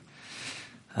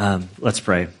Let's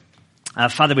pray.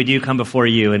 Father, we do come before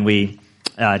you and we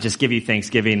just give you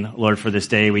thanksgiving, Lord, for this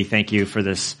day. We thank you for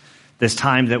this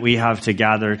time that we have to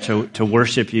gather to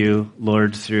worship you,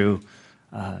 Lord, through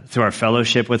our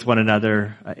fellowship with one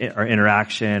another, our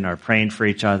interaction, our praying for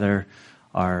each other,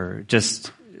 our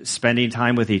just spending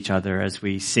time with each other as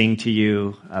we sing to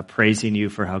you, praising you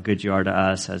for how good you are to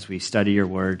us as we study your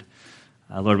word.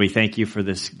 Lord, we thank you for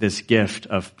this gift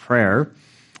of prayer,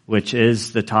 which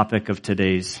is the topic of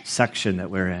today's section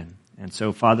that we're in. And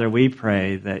so, Father, we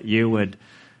pray that you would,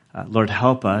 Lord,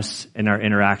 help us in our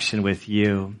interaction with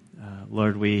you.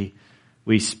 Lord, we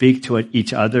speak to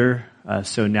each other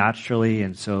so naturally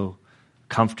and so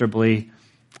comfortably.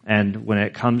 And when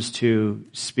it comes to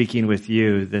speaking with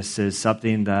you, this is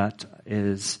something that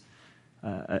is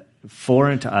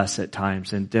foreign to us at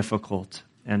times and difficult.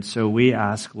 And so we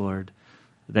ask, Lord,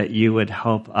 that you would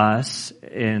help us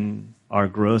in our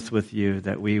growth with you,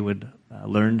 that we would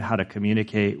learn how to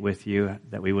communicate with you,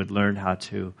 that we would learn how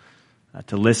to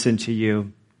listen to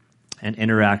you and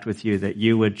interact with you, that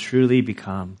you would truly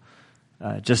become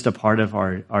just a part of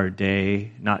our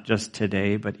day, not just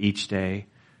today, but each day.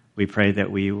 We pray that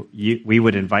we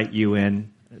would invite you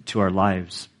in to our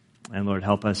lives. And Lord,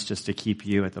 help us just to keep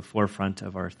you at the forefront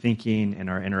of our thinking and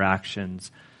our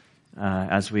interactions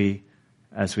as we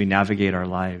navigate our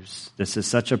lives. This is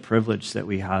such a privilege that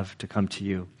we have to come to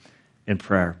you in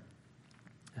prayer.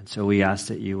 And so we ask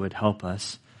that you would help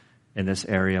us in this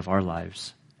area of our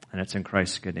lives. And it's in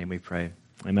Christ's good name we pray.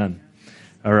 Amen.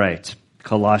 All right.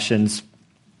 Colossians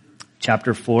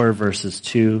chapter 4, verses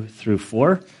 2 through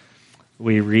 4.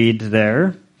 We read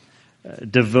there,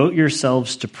 devote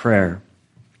yourselves to prayer,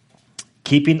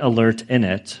 keeping alert in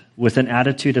it with an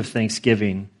attitude of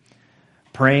thanksgiving,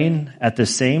 praying at the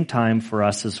same time for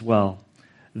us as well,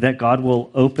 that God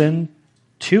will open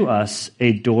to us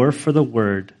a door for the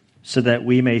word so that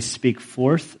we may speak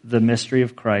forth the mystery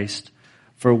of Christ,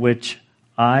 for which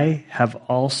I have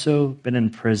also been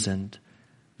imprisoned,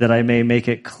 that I may make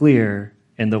it clear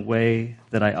in the way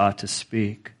that I ought to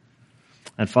speak.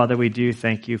 And Father, we do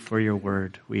thank you for your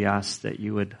word. We ask that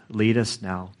you would lead us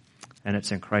now, and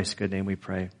it's in Christ's good name we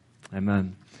pray.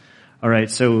 Amen. All right,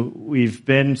 so we've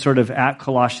been sort of at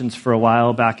Colossians for a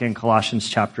while, back in Colossians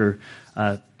chapter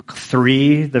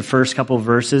 3, the first couple of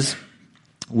verses.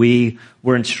 We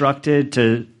were instructed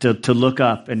to look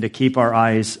up and to keep our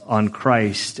eyes on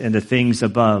Christ and the things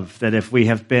above, that if we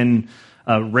have been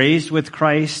raised with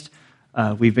Christ,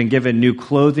 we've been given new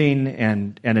clothing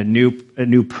and a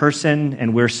new person,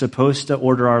 and we're supposed to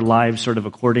order our lives sort of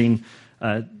according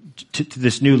to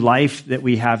this new life that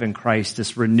we have in Christ,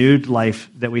 this renewed life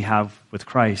that we have with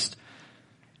Christ.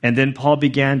 And then Paul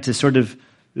began to sort of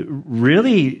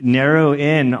really narrow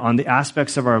in on the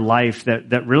aspects of our life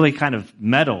that really kind of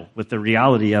meddle with the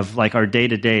reality of like our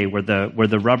day-to-day, where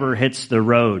the rubber hits the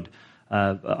road.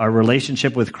 Our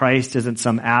relationship with Christ isn't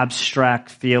some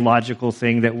abstract theological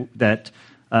thing that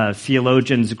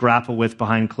theologians grapple with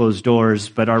behind closed doors,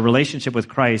 but our relationship with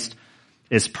Christ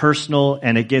is personal,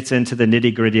 and it gets into the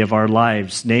nitty-gritty of our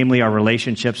lives, namely our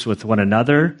relationships with one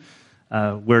another.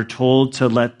 We're told to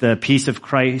let the peace of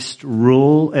Christ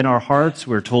rule in our hearts.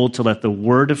 We're told to let the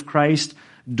word of Christ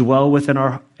dwell within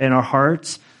our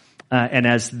hearts. And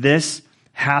as this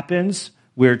happens,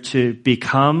 we're to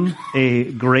become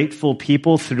a grateful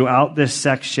people throughout this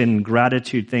section.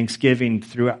 Gratitude, thanksgiving,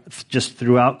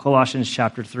 throughout Colossians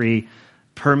chapter 3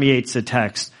 permeates the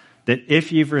text. That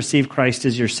if you've received Christ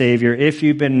as your Savior, if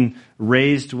you've been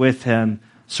raised with Him,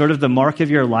 sort of the mark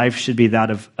of your life should be that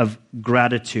of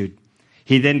gratitude.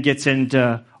 He then gets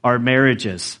into our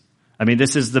marriages. I mean,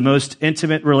 this is the most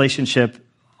intimate relationship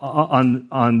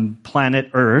on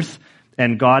planet Earth,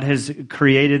 and God has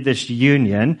created this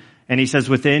union. And he says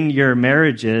within your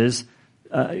marriages,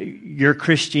 your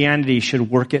Christianity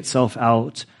should work itself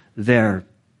out there.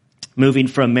 Moving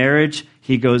from marriage,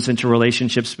 he goes into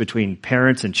relationships between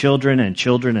parents and children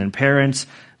and parents.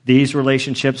 These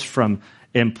relationships from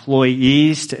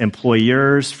employees to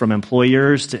employers, from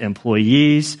employers to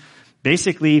employees.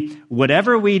 Basically,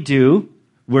 whatever we do,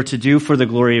 we're to do for the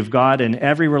glory of God. And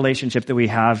every relationship that we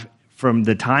have, from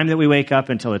the time that we wake up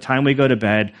until the time we go to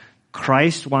bed,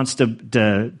 Christ wants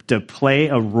to play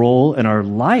a role in our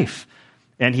life.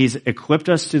 And he's equipped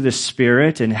us through the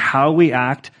Spirit, and how we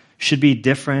act should be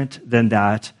different than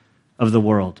that of the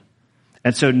world.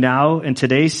 And so now in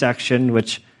today's section,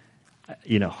 which,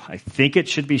 I think it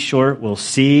should be short, we'll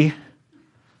see,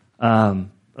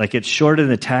 it's short in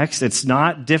the text. It's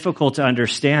not difficult to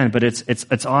understand, but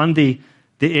it's on the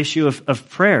issue of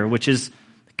prayer, which is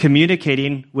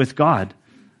communicating with God,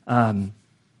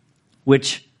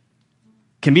 which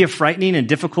can be a frightening and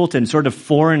difficult and sort of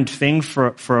foreign thing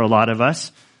for a lot of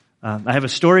us. I have a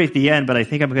story at the end, but I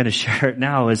think I'm going to share it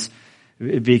now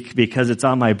because it's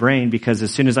on my brain, because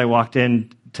as soon as I walked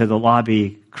in to the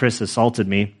lobby, Chris assaulted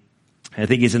me. I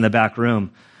think he's in the back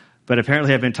room. But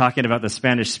apparently I've been talking about the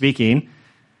Spanish speaking.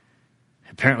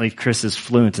 Apparently Chris is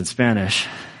fluent in Spanish.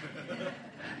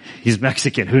 He's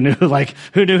Mexican. Who knew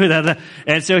that?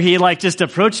 And so he just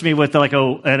approached me with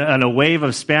a wave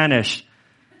of Spanish.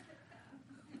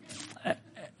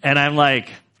 And I'm like,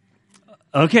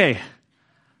 okay,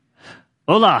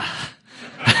 hola.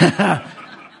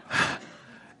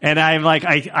 And I'm like,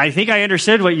 I think I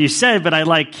understood what you said, but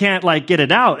I can't get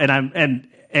it out.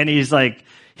 And he's like,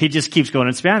 he just keeps going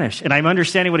in Spanish. And I'm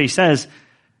understanding what he says.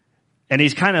 And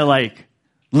he's kind of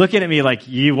looking at me like,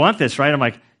 you want this, right? I'm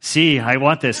like, sí, I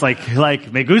want this.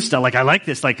 Like me gusta. I like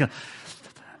this. And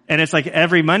it's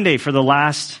every Monday for the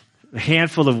last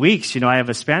handful of weeks, I have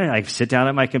a Spanish, I sit down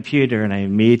at my computer and I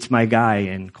meet my guy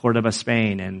in Cordoba,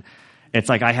 Spain. And it's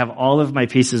I have all of my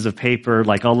pieces of paper,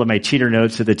 all of my cheater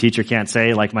notes that the teacher can't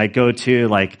say, my go-to,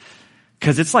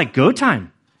 cause it's go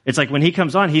time. It's when he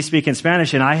comes on, he's speaking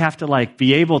Spanish and I have to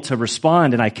be able to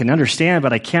respond, and I can understand,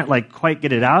 but I can't quite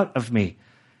get it out of me.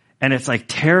 And it's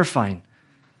terrifying.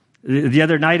 The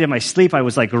other night in my sleep, I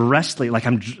was wrestling, I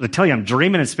tell you, I'm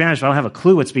dreaming in Spanish, but I don't have a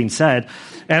clue what's being said.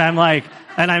 And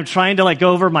I'm trying to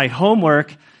go over my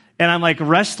homework, and I'm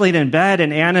wrestling in bed,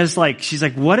 and Anna's she's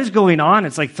what is going on?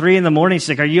 It's 3 a.m.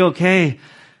 She's are you okay?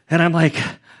 And I'm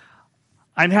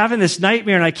I'm having this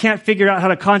nightmare and I can't figure out how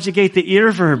to conjugate the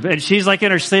ear verb. And she's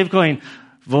in her sleep going,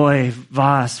 voy,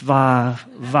 vas, va,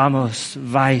 vamos,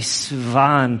 vais,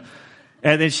 van.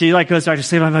 And then she goes back to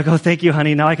sleep. I'm oh, thank you,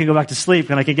 honey. Now I can go back to sleep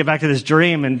and I can get back to this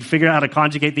dream and figure out how to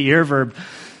conjugate the ear verb.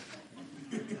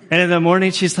 And in the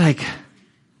morning, she's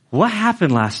what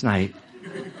happened last night?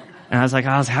 And I was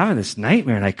I was having this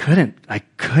nightmare and I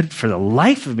couldn't for the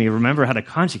life of me remember how to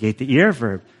conjugate the ear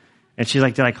verb. And she's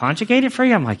did I conjugate it for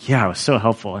you? I'm yeah, it was so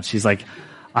helpful. And she's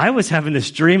I was having this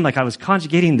dream I was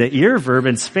conjugating the ear verb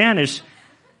in Spanish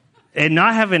and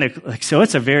not having so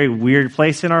it's a very weird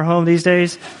place in our home these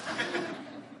days.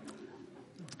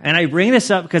 And I bring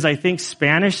this up because I think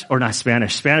Spanish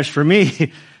for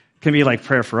me can be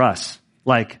prayer for us.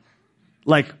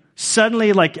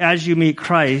 Suddenly, as you meet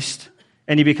Christ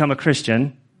and you become a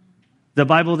Christian, the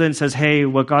Bible then says, hey,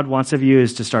 what God wants of you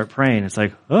is to start praying. It's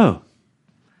oh,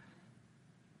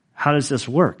 how does this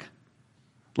work?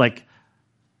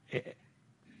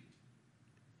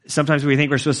 Sometimes we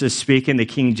think we're supposed to speak in the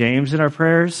King James in our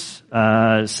prayers.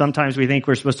 Sometimes we think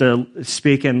we're supposed to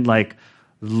speak in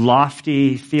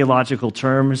lofty theological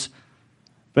terms.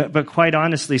 But quite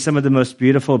honestly, some of the most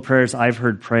beautiful prayers I've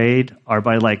heard prayed are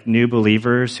by new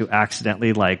believers who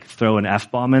accidentally throw an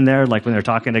F-bomb in there, when they're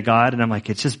talking to God. And I'm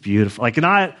it's just beautiful.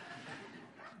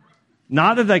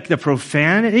 Not that the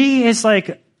profanity is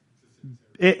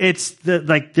it's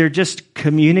the, they're just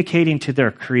communicating to their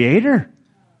Creator.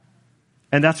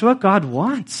 And that's what God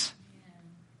wants.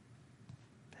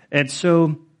 And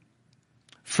so,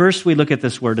 first we look at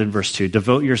this word in verse 2,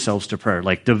 devote yourselves to prayer.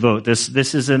 Devote. This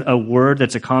isn't a word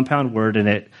that's a compound word,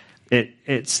 and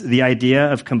it's the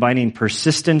idea of combining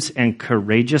persistence and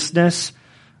courageousness.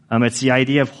 It's the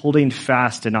idea of holding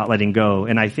fast and not letting go.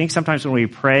 And I think sometimes when we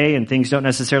pray and things don't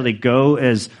necessarily go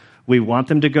as we want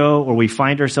them to go, or we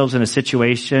find ourselves in a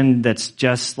situation that's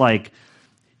just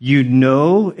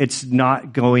it's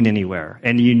not going anywhere,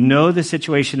 and the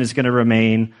situation is going to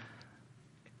remain.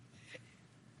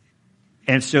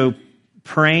 And so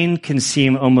praying can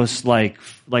seem almost like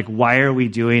why are we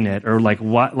doing it? Or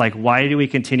why do we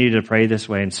continue to pray this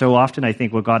way? And so often I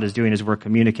think what God is doing is we're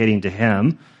communicating to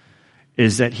Him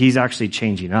is that He's actually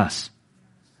changing us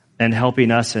and helping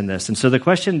us in this. And so the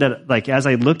question that as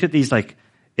I looked at these,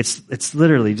 it's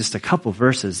literally just a couple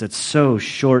verses. It's so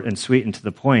short and sweet and to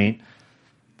the point.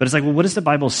 But it's well, what does the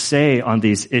Bible say on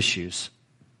these issues?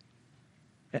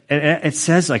 It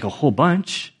says a whole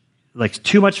bunch.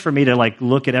 Too much for me to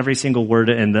look at every single word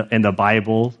in the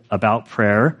Bible about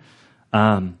prayer.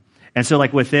 And so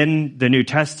within the New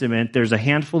Testament, there's a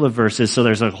handful of verses. So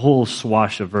there's a whole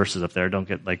swash of verses up there. Don't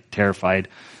get terrified.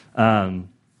 Or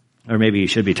maybe you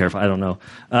should be terrified. I don't know.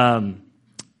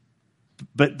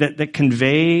 But that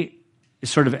convey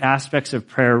sort of aspects of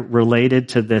prayer related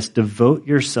to this. Devote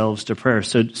yourselves to prayer.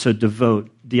 So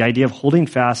devote, the idea of holding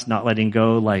fast, not letting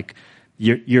go,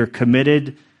 you're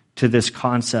committed to this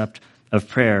concept of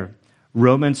prayer.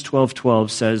 Romans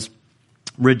 12:12 says,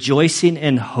 rejoicing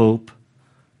in hope,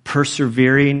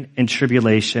 persevering in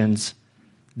tribulations,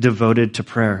 devoted to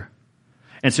prayer.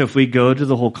 And so if we go to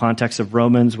the whole context of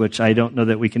Romans, which I don't know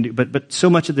that we can do, but so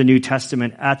much of the New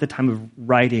Testament at the time of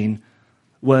writing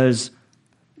was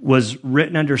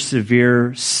written under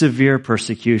severe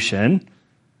persecution.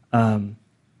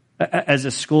 As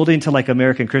a scolding to like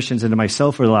American Christians and to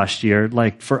myself for the last year,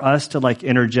 like for us to like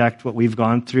interject what we've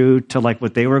gone through to like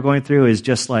what they were going through is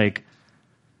just like,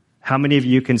 how many of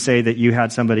you can say that you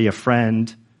had somebody, a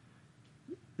friend,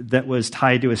 that was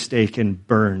tied to a stake and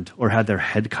burned or had their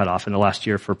head cut off in the last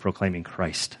year for proclaiming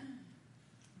Christ?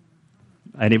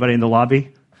 Anybody in the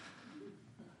lobby?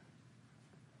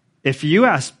 If you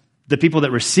ask the people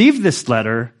that received this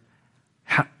letter,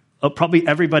 probably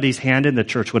everybody's hand in the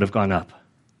church would have gone up.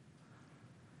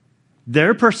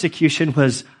 Their persecution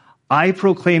was, I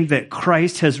proclaim that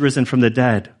Christ has risen from the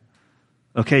dead.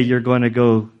 Okay, you're going to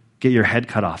go get your head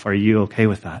cut off. Are you okay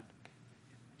with that?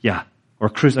 Yeah. Or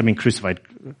crucified.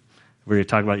 We're going to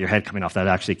talk about your head coming off. That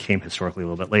actually came historically a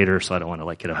little bit later, so I don't want to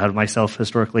like get ahead of myself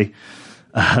historically.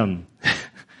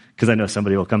 Because I know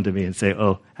somebody will come to me and say,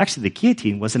 oh, actually the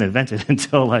guillotine wasn't invented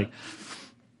until like,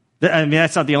 I mean,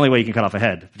 that's not the only way you can cut off a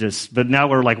head. But now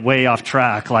we're like way off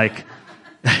track, like,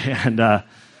 and,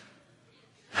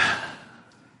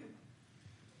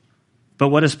 but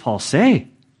what does Paul say?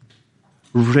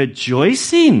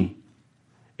 Rejoicing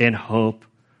in hope,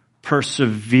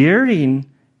 persevering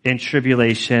in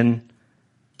tribulation,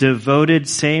 devoted,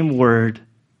 same word,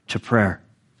 to prayer.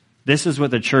 This is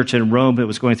what the church in Rome that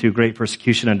was going through great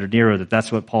persecution under Nero,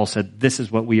 that's what Paul said, this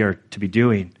is what we are to be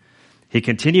doing. He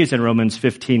continues in Romans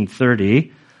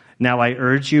 15:30, now I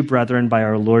urge you, brethren, by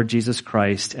our Lord Jesus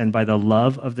Christ and by the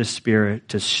love of the Spirit,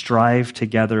 to strive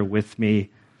together with me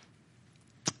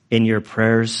in your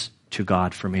prayers to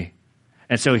God for me.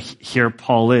 And so here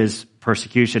Paul is,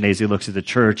 persecution, as he looks at the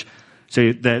church.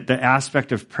 So the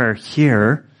aspect of prayer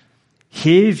here,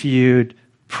 he viewed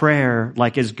prayer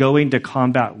like as going to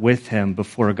combat with him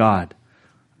before God.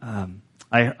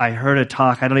 I heard a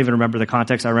talk, I don't even remember the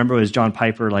context, I remember it was John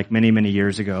Piper like many, many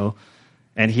years ago,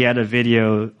 and he had a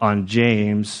video on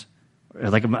James,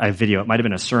 like a video, it might have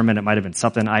been a sermon, it might have been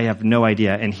something, I have no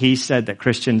idea. And he said that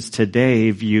Christians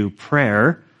today view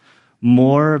prayer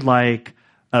more like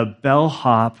a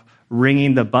bellhop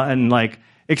ringing the button like,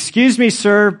 excuse me,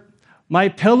 sir, my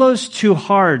pillow's too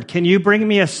hard. Can you bring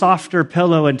me a softer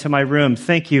pillow into my room?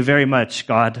 Thank you very much,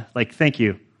 God. Like, thank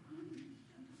you.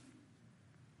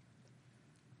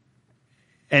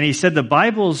 And he said the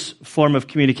Bible's form of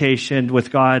communication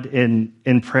with God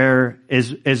in prayer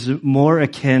is more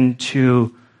akin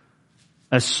to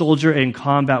a soldier in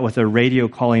combat with a radio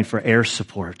calling for air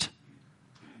support.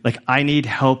 Like, I need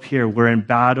help here. We're in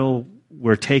battle.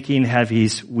 We're taking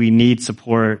heavies. We need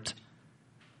support.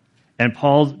 And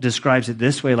Paul describes it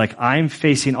this way, like, I'm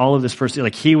facing all of this person.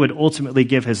 Like, he would ultimately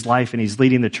give his life, and he's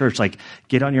leading the church. Like,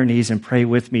 get on your knees and pray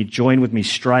with me. Join with me.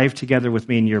 Strive together with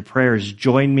me in your prayers.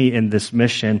 Join me in this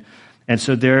mission. And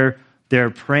so their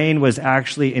praying was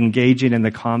actually engaging in the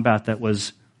combat that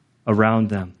was around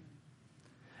them.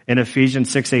 In Ephesians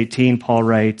 6:18, Paul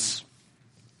writes,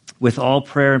 with all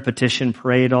prayer and petition,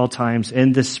 pray at all times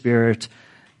in the Spirit,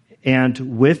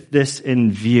 and with this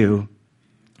in view,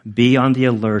 be on the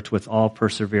alert with all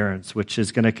perseverance, which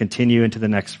is going to continue into the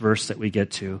next verse that we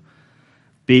get to.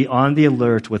 Be on the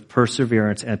alert with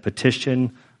perseverance and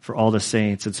petition for all the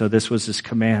saints. And so this was his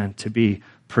command, to be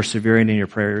persevering in your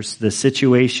prayers. The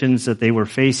situations that they were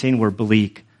facing were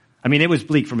bleak. I mean, it was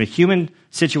bleak. From a human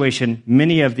situation,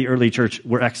 many of the early church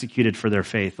were executed for their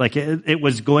faith. Like, it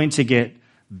was going to get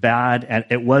bad, and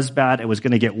it was bad. It was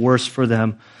going to get worse for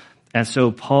them. And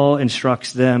so Paul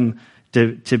instructs them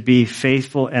to be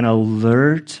faithful and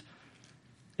alert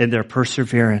in their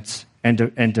perseverance and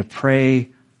to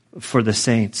pray for the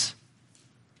saints.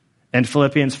 And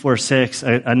Philippians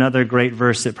 4:6, another great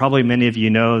verse that probably many of you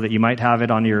know, that you might have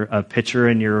it on your picture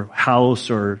in your house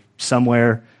or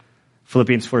somewhere.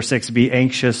 Philippians 4:6, be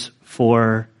anxious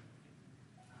for,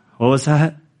 what was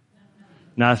that?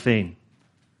 Nothing.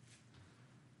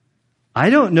 I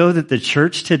don't know that the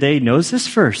church today knows this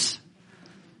verse.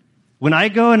 When I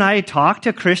go and I talk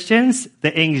to Christians,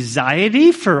 the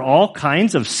anxiety for all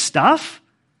kinds of stuff,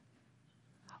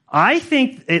 I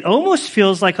think it almost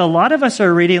feels like a lot of us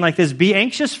are reading like this, be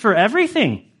anxious for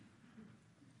everything.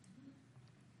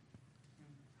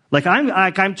 Like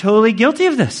I'm totally guilty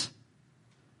of this.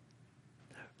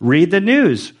 Read the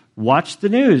news, watch the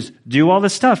news, do all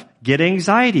this stuff, get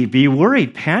anxiety, be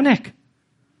worried, panic.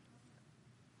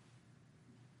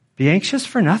 Be anxious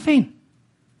for nothing.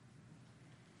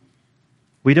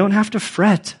 We don't have to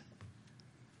fret.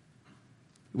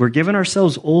 We're giving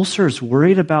ourselves ulcers,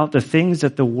 worried about the things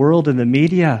that the world and the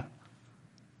media.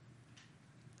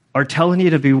 are telling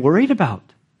you to be worried about.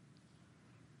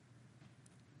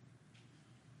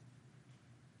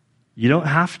 You don't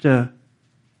have to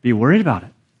be worried about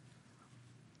it.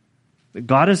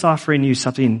 God is offering you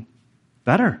something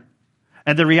better.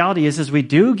 And the reality is we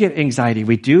do get anxiety.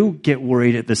 We do get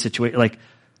worried at the situation.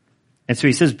 And so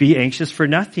he says, be anxious for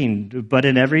nothing, but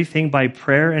in everything by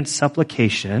prayer and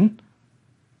supplication.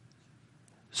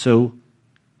 So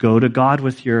go to God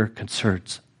with your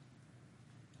concerns.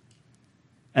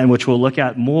 And which we'll look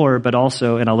at more, but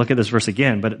also, and I'll look at this verse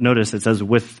again, but notice it says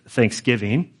with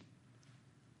thanksgiving.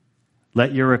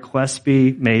 Let your requests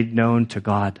be made known to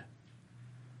God.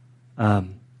 I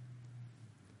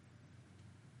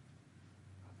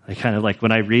kind of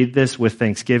when I read this with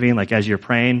thanksgiving, as you're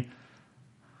praying,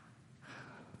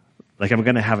 I'm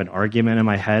going to have an argument in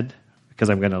my head because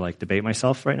I'm going to debate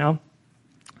myself right now.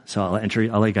 So I'll let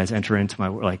you guys enter into my,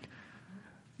 we're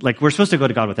supposed to go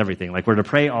to God with everything. We're to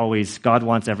pray always. God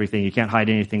wants everything. You can't hide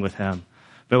anything with him.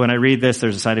 But when I read this,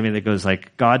 there's a side of me that goes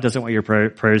God doesn't want your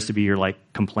prayers to be your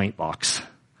complaint box.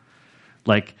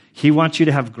 He wants you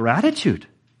to have gratitude.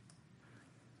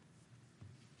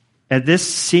 And this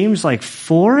seems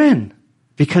foreign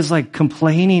because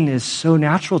complaining is so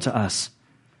natural to us.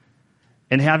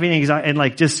 And having anxiety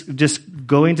and just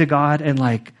going to God and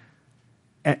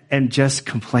just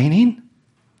complaining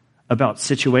about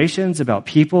situations, about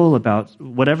people, about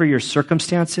whatever your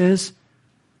circumstance is.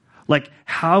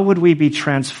 How would we be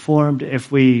transformed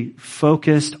if we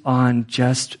focused on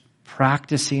just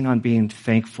practicing on being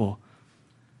thankful?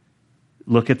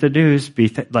 Look at the news.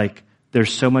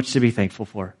 There's so much to be thankful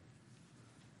for.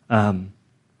 You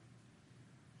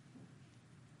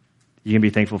can be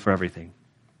thankful for everything.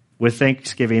 With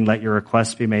thanksgiving, let your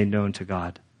requests be made known to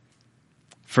God.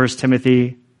 1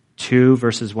 Timothy 2,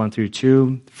 verses 1 through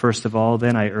 2. First of all,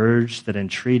 then, I urge that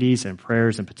entreaties and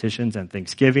prayers and petitions and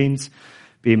thanksgivings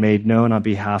be made known on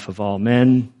behalf of all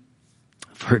men,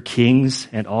 for kings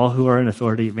and all who are in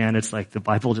authority. Man, it's the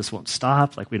Bible just won't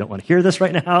stop. We don't want to hear this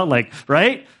right now.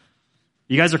 Right?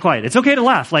 You guys are quiet. It's okay to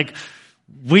laugh.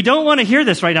 We don't want to hear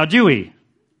this right now, do we?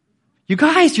 You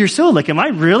guys, you're so am I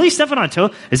really stepping on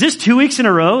toe? Is this 2 weeks in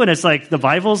a row? And it's the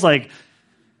Bible's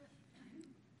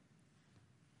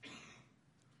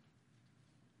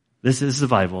this is the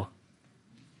Bible.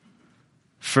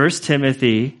 1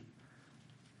 Timothy.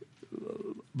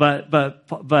 But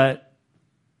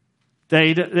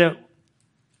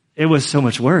it was so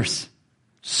much worse.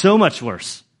 So much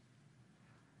worse.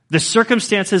 The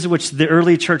circumstances which the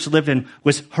early church lived in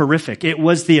was horrific. It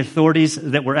was the authorities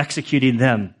that were executing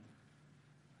them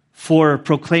for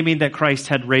proclaiming that Christ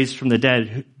had raised from the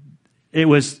dead. It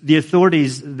was the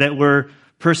authorities that were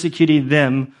persecuting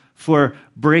them for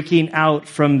breaking out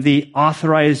from the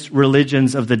authorized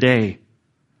religions of the day,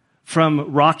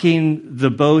 from rocking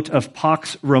the boat of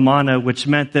Pax Romana, which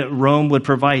meant that Rome would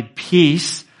provide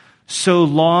peace so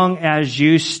long as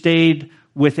you stayed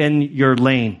within your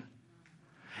lane.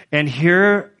 And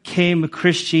here came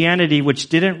Christianity, which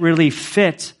didn't really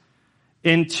fit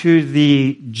into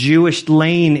the Jewish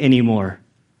lane anymore.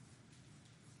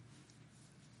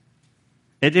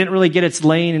 It didn't really get its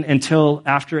lane until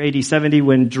after AD 70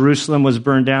 when Jerusalem was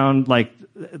burned down.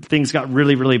 Things got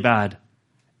really, really bad.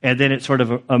 And then it sort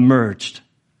of emerged.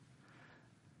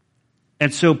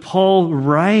 And so Paul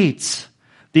writes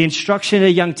the instruction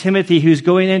to young Timothy, who's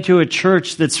going into a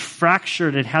church that's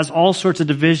fractured and has all sorts of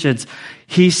divisions.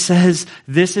 He says,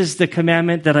 this is the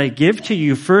commandment that I give to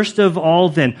you. First of all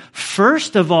then,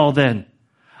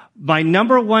 my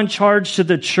number one charge to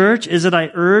the church is that I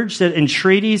urge that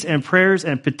entreaties and prayers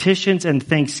and petitions and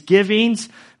thanksgivings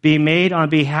be made on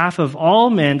behalf of all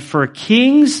men, for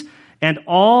kings and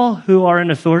all who are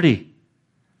in authority.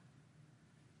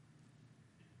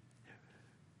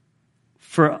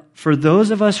 For those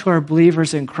of us who are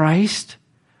believers in Christ,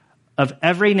 of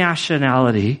every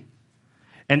nationality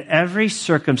and every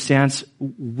circumstance,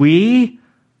 we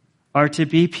are to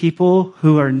be people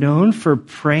who are known for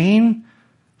praying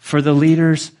for the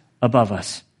leaders above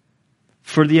us,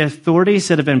 for the authorities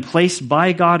that have been placed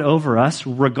by God over us,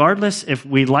 regardless if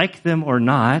we like them or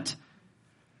not.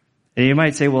 And you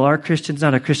might say, well, our Christian's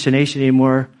not a Christian nation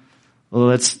anymore.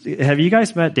 Well, have you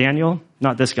guys met Daniel?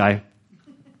 Not this guy,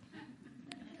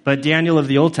 but Daniel of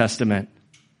the Old Testament.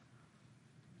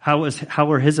 How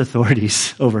were his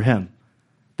authorities over him?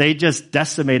 They just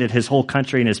decimated his whole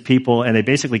country and his people, and they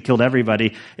basically killed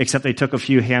everybody, except they took a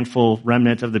few handful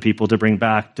remnant of the people to bring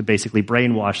back to basically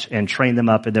brainwash and train them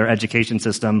up in their education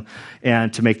system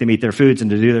and to make them eat their foods and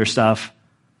to do their stuff.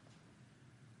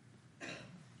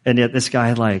 And yet this guy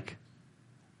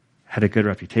had a good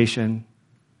reputation,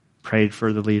 prayed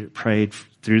for the leader, prayed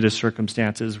through the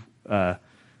circumstances,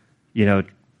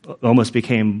 almost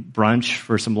became brunch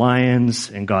for some lions,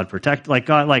 and God protect.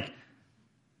 Like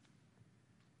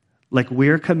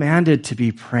we're commanded to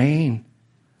be praying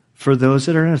for those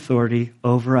that are in authority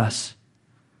over us.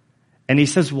 And he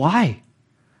says, why?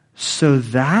 So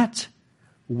that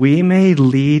we may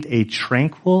lead a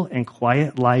tranquil and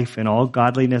quiet life in all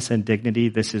godliness and dignity.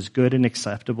 This is good and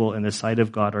acceptable in the sight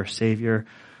of God our Savior,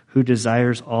 who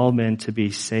desires all men to be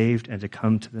saved and to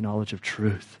come to the knowledge of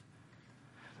truth.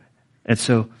 And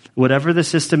so whatever the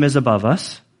system is above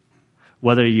us,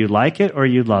 whether you like it or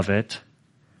you love it,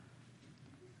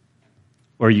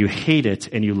 or you hate it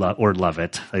and you love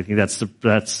it. I think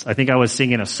I think I was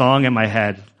singing a song in my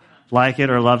head. Like it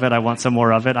or love it, I want some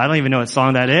more of it. I don't even know what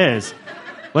song that is.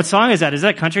 What song is that? Is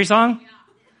that a country song?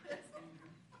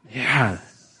 Yeah.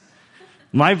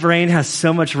 My brain has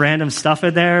so much random stuff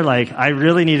in there. Like, I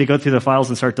really need to go through the files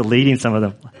and start deleting some of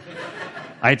them.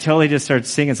 I totally just start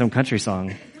singing some country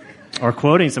song or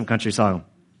quoting some country song.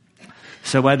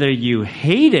 So whether you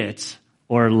hate it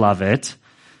or love it,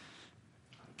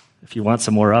 if you want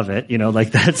some more of it,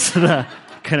 that's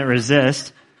couldn't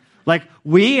resist. Like,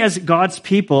 we as God's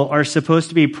people are supposed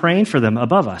to be praying for them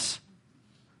above us.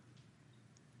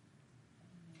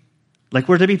 Like,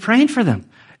 we're to be praying for them.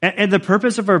 And the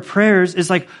purpose of our prayers is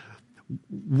like,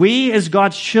 we as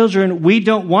God's children, we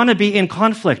don't want to be in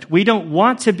conflict. We don't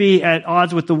want to be at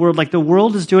odds with the world. Like, the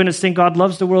world is doing its thing. God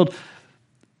loves the world.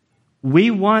 We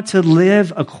want to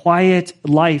live a quiet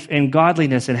life in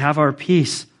godliness and have our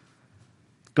peace.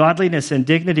 Godliness and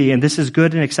dignity. And this is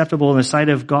good and acceptable in the sight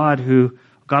of God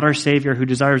our Savior, who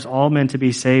desires all men to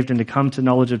be saved and to come to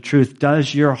knowledge of truth.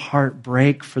 Does your heart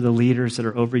break for the leaders that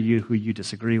are over you who you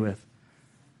disagree with?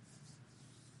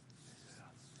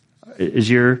 Is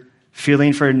your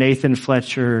feeling for Nathan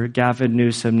Fletcher, Gavin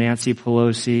Newsom, Nancy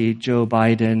Pelosi, Joe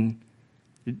Biden,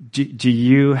 do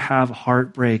you have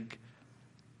heartbreak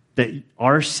that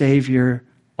our Savior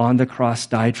on the cross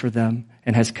died for them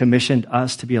and has commissioned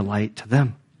us to be a light to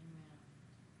them?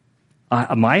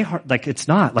 My heart, it's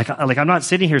not. I'm not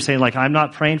sitting here saying, I'm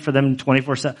not praying for them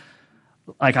 24/7.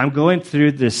 I'm going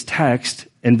through this text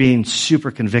and being super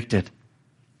convicted.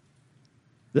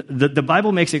 The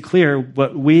Bible makes it clear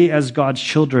what we as God's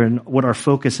children, what our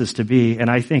focus is to be. And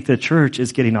I think the church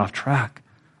is getting off track.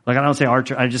 I don't say our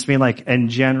church, I just mean in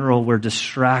general, we're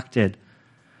distracted.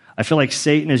 I feel like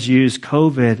Satan has used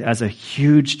COVID as a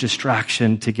huge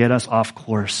distraction to get us off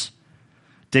course,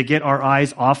 to get our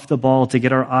eyes off the ball, to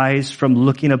get our eyes from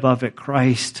looking above at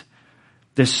Christ,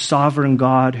 this sovereign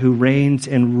God who reigns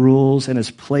and rules and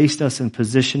has placed us and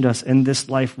positioned us in this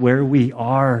life where we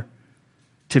are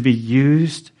to be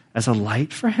used as a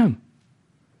light for him.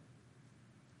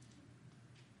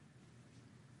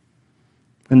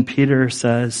 And Peter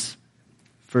says,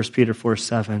 1 Peter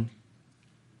 4:7,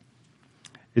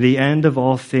 the end of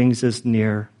all things is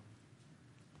near.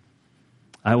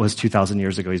 That was 2,000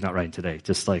 years ago. He's not writing today.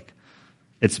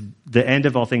 It's the end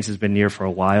of all things has been near for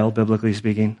a while, biblically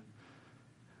speaking.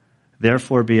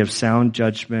 Therefore, be of sound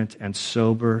judgment and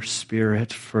sober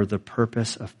spirit for the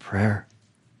purpose of prayer.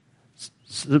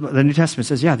 So the New Testament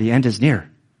says, the end is near.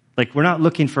 We're not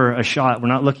looking for a shot. We're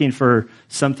not looking for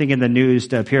something in the news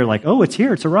to appear it's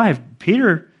here, it's arrived.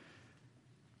 Peter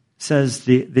says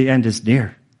the end is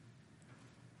near.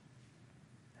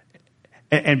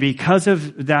 And because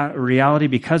of that reality,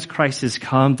 because Christ has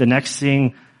come, the next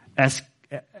thing,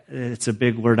 it's a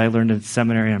big word I learned in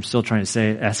seminary, and I'm still trying to say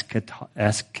it,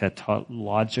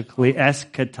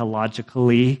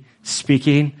 eschatologically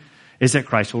speaking, is that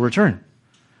Christ will return.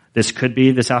 This could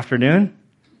be this afternoon,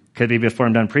 could be before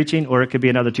I'm done preaching, or it could be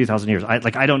another 2,000 years.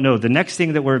 I don't know. The next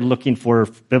thing that we're looking for is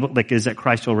that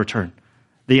Christ will return.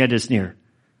 The end is near.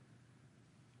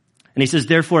 And he says,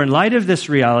 therefore, in light of this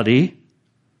reality,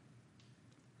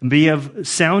 be of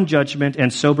sound judgment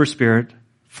and sober spirit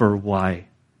for why?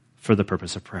 For the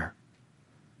purpose of prayer.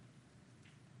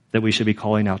 That we should be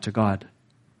calling out to God.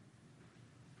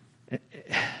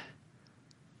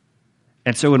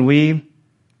 And so when we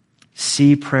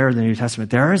see prayer in the New Testament,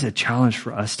 there is a challenge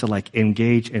for us to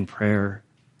engage in prayer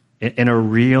in a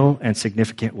real and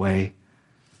significant way.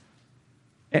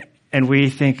 And we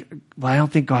think, I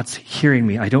don't think God's hearing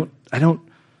me. I don't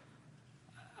think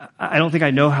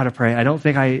I know how to pray. I don't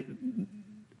think I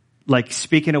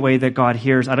speak in a way that God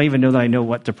hears. I don't even know that I know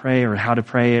what to pray or how to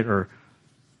pray it.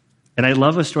 And I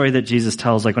love a story that Jesus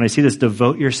tells. When I see this,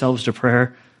 devote yourselves to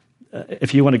prayer.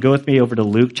 If you want to go with me over to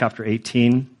Luke chapter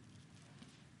 18,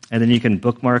 and then you can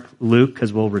bookmark Luke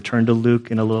because we'll return to Luke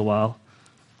in a little while.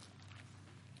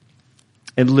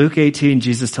 In Luke 18,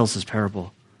 Jesus tells this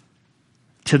parable.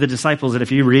 to the disciples. And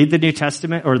if you read the New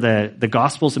Testament or the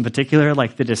Gospels in particular,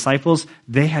 like the disciples,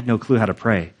 they had no clue how to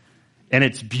pray. And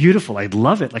it's beautiful. I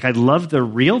love it. Like, I love the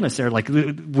realness there. Like,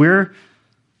 we're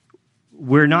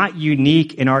not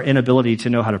unique in our inability to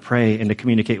know how to pray and to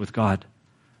communicate with God.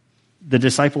 The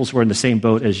disciples were in the same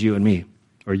boat as you and me,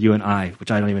 or you and I,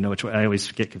 which I don't even know which way. I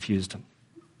always get confused.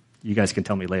 You guys can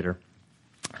tell me later.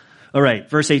 All right,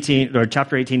 verse 18, or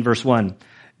chapter 18, verse 1.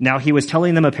 Now he was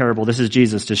telling them a parable, this is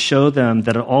Jesus, to show them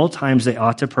that at all times they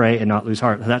ought to pray and not lose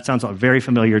heart. That sounds very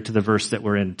familiar to the verse that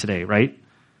we're in today, right?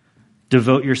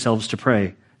 Devote yourselves to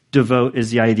pray. Devote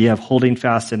is the idea of holding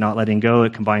fast and not letting go.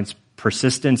 It combines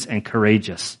persistence and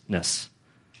courageousness.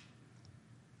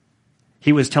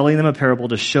 He was telling them a parable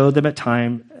to show them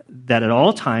that at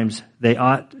all times they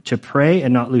ought to pray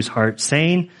and not lose heart,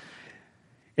 saying,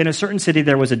 in a certain city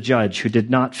there was a judge who did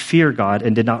not fear God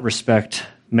and did not respect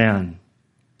man.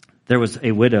 There was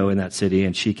a widow in that city,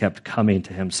 and she kept coming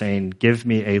to him, saying, give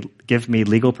me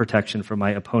legal protection from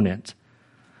my opponent.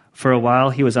 For a while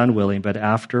he was unwilling, but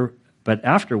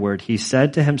afterward he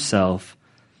said to himself,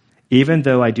 even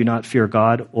though I do not fear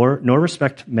God nor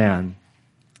respect man,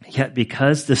 yet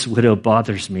because this widow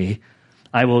bothers me,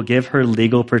 I will give her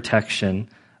legal protection.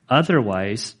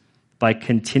 Otherwise, by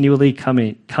continually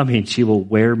coming, she will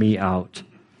wear me out.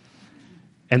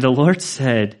 And the Lord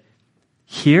said,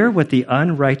 hear what the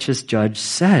unrighteous judge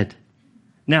said.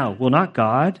 Now, will not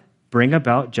God bring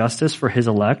about justice for his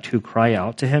elect who cry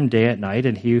out to him day and night,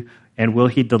 and will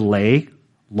he delay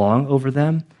long over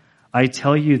them? I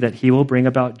tell you that he will bring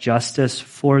about justice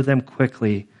for them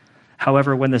quickly.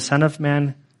 However, when the Son of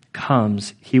Man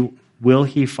comes, will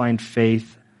he find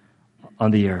faith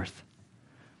on the earth?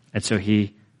 And so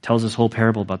he tells this whole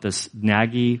parable about this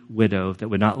naggy widow that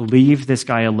would not leave this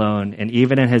guy alone, and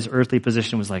even in his earthly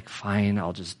position was like, fine,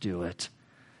 I'll just do it.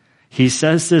 He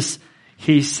says this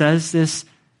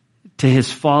to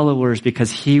his followers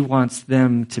because he wants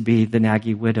them to be the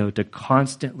naggy widow, to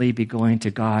constantly be going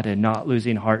to God and not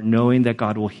losing heart, knowing that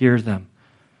God will hear them.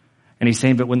 And he's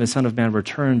saying, but when the Son of Man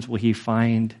returns, will he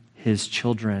find his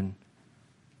children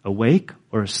awake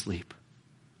or asleep?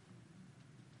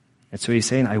 And so he's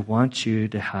saying, I want you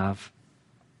to have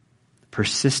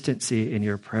persistency in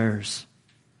your prayers.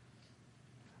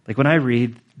 Like, when I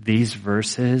read these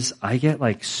verses, I get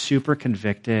like super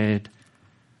convicted.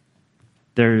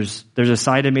 There's a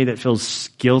side of me that feels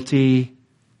guilty.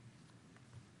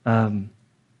 But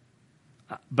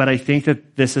I think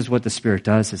that this is what the Spirit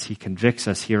does, is he convicts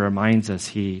us, he reminds us,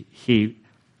 he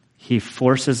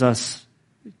forces us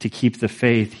to keep the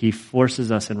faith. He forces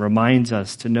us and reminds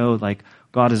us to know, like,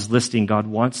 God is listening. God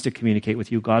wants to communicate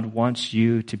with you. God wants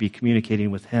you to be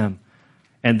communicating with him.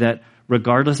 And that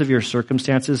regardless of your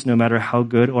circumstances, no matter how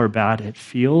good or bad it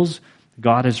feels,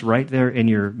 God is right there in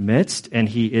your midst, and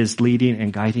he is leading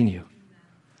and guiding you.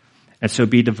 And so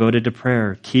be devoted to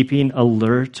prayer, keeping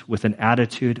alert with an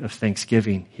attitude of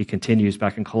thanksgiving. He continues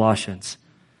back in Colossians.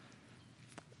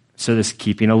 So this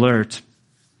keeping alert.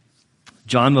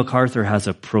 John MacArthur has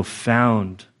a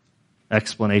profound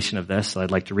explanation of this that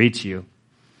I'd like to read to you.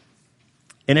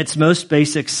 In its most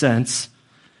basic sense,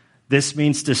 this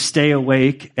means to stay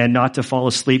awake and not to fall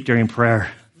asleep during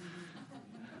prayer.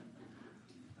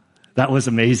 That was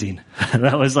amazing.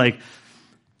 That was like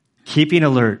keeping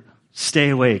alert, stay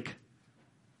awake,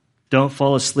 don't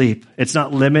fall asleep. It's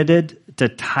not limited to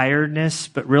tiredness,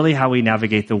 but really how we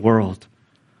navigate the world.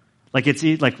 Like, it's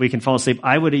like we can fall asleep.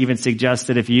 I would even suggest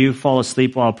that if you fall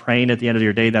asleep while praying at the end of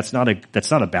your day, that's not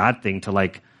a bad thing to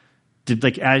like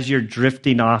as you're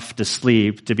drifting off to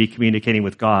sleep, to be communicating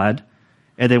with God.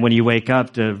 And then when you wake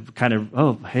up, to kind of,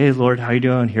 oh, hey, Lord, how you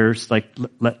doing? Here's like,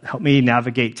 help me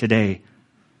navigate today.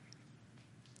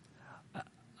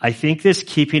 I think this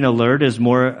keeping alert is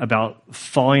more about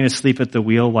falling asleep at the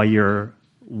wheel while you're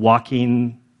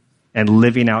walking and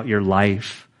living out your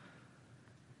life.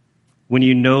 When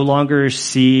you no longer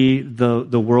see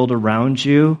the world around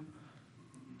you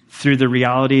through the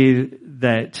reality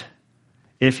that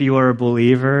if you are a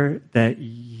believer, that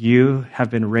you have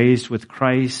been raised with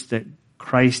Christ, that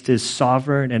Christ is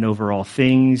sovereign and over all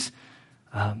things.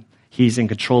 He's in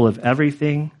control of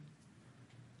everything.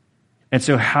 And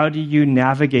so how do you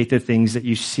navigate the things that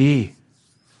you see?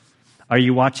 Are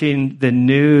you watching the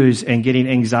news and getting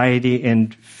anxiety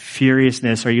and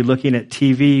furiousness? Are you looking at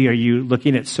TV? Are you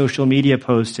looking at social media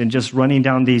posts and just running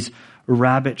down these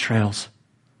rabbit trails,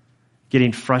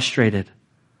 getting frustrated?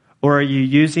 Or are you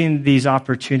using these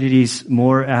opportunities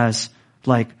more as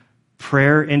like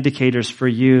prayer indicators for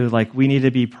you? Like, we need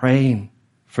to be praying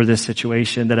for this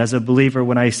situation, that as a believer,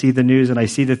 when I see the news and I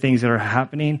see the things that are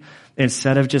happening,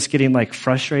 instead of just getting like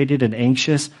frustrated and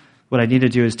anxious, What I need to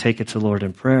do is take it to the Lord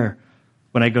in prayer.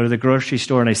 When I go to the grocery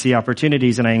store and I see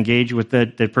opportunities and I engage with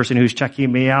the person who's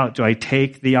checking me out, do I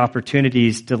take the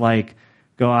opportunities to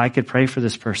go, I could pray for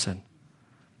this person?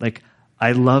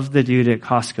 I love the dude at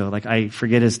Costco. I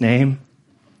forget his name,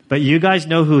 but you guys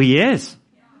know who he is.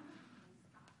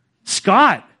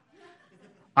 Scott.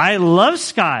 I love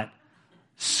Scott.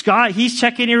 Scott, he's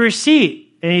checking your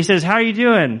receipt and he says, how are you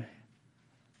doing?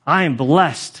 I am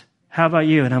blessed. How about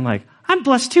you? And I'm like, I'm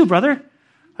blessed too, brother.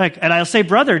 And I'll say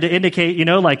brother to indicate,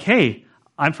 hey,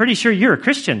 I'm pretty sure you're a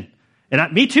Christian.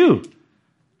 And me too.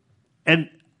 And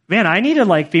man, I need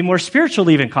to be more spiritual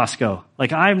leaving Costco.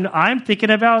 I'm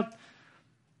thinking about,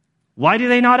 why do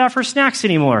they not offer snacks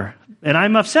anymore? And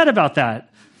I'm upset about that.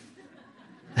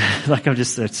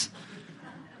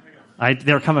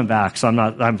 They're coming back, so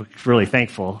I'm really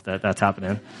thankful that that's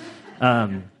happening.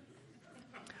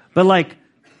 But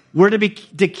we're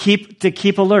to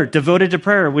keep alert, devoted to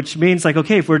prayer, which means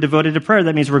okay, if we're devoted to prayer,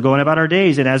 that means we're going about our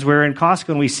days. And as we're in Costco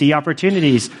and we see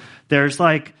opportunities, there's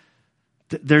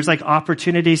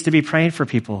opportunities to be praying for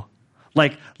people.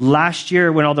 Last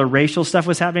year when all the racial stuff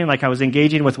was happening, I was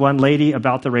engaging with one lady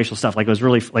about the racial stuff. It was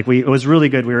really, it was really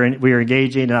good. We were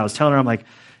engaging and I was telling her,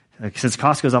 I'm since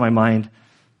Costco's on my mind,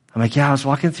 I'm yeah, I was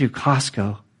walking through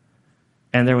Costco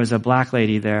and there was a black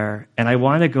lady there and I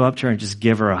wanted to go up to her and just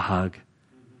give her a hug.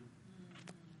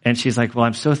 And she's well,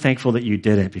 I'm so thankful that you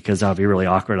didn't because that would be really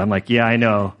awkward. I'm yeah, I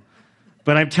know.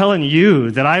 But I'm telling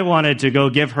you that I wanted to go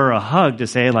give her a hug to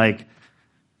say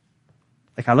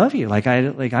I love you. I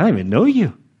don't even know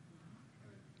you.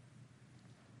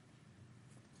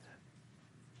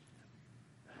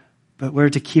 But we're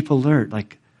to keep alert.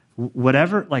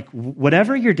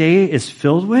 Whatever your day is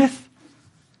filled with,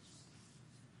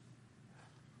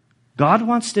 God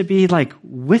wants to be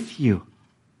with you.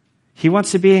 He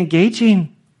wants to be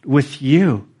engaging with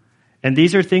you. And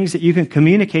these are things that you can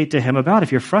communicate to him about.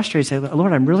 If you're frustrated, say,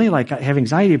 Lord, I'm really I have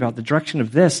anxiety about the direction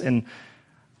of this. And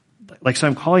so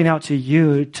I'm calling out to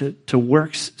you to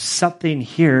work something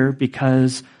here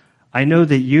because I know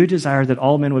that you desire that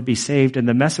all men would be saved. And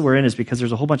the mess that we're in is because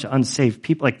there's a whole bunch of unsaved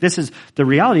people. The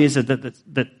reality is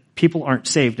that people aren't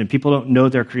saved and people don't know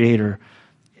their creator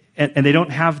and they don't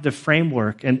have the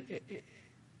framework. And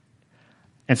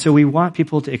so we want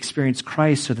people to experience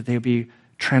Christ so that they'll be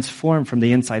transformed from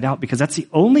the inside out because that's the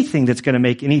only thing that's going to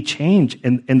make any change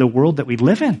in the world that we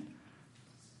live in.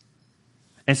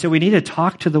 And so we need to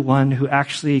talk to the one who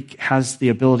actually has the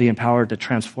ability and power to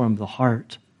transform the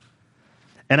heart.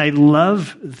 And I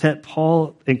love that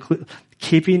Paul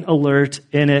keeping alert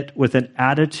in it with an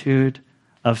attitude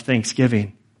of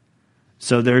thanksgiving.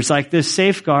 So there's this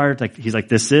safeguard. He's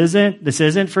this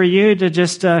isn't for you to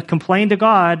just complain to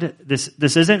God. This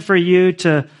isn't for you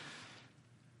to,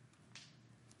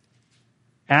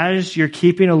 as you're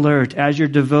keeping alert, as you're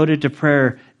devoted to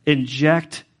prayer,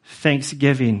 inject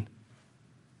thanksgiving.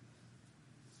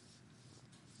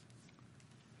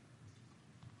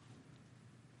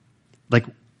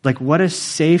 What a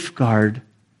safeguard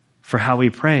for how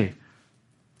we pray.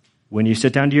 When you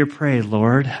sit down to your pray,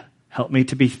 Lord, help me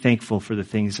to be thankful for the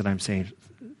things that I'm saying,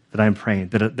 that I'm praying,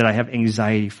 that I have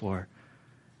anxiety for.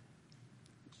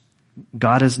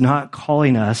 God is not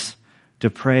calling us to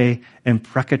pray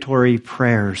imprecatory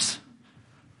prayers.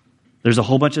 There's a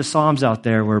whole bunch of Psalms out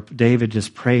there where David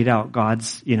just prayed out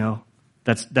God's,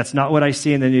 that's not what I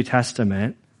see in the New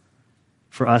Testament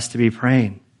for us to be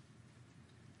praying.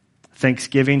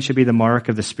 Thanksgiving should be the mark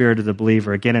of the spirit of the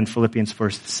believer. Again, in Philippians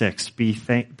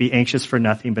 4:6, be anxious for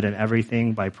nothing, but in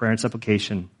everything by prayer and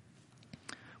supplication.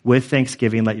 With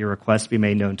thanksgiving, let your requests be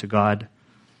made known to God.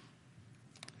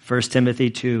 1 Timothy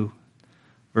 2,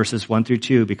 verses 1 through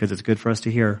 2, because it's good for us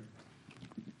to hear.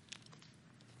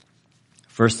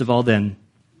 First of all, then,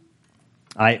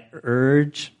 I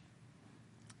urge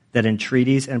that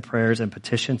entreaties and prayers and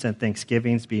petitions and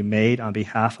thanksgivings be made on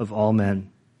behalf of all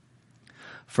men,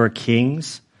 for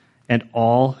kings and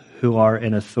all who are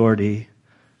in authority,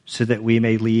 so that we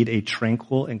may lead a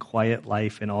tranquil and quiet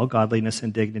life in all godliness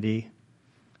and dignity.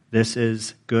 This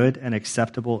is good and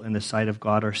acceptable in the sight of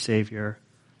God our Savior,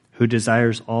 who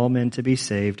desires all men to be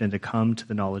saved and to come to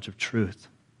the knowledge of truth.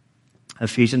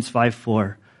 Ephesians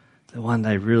 5:4, the one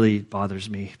that really bothers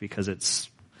me because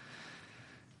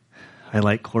I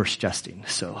like coarse jesting,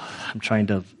 so I'm trying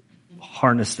to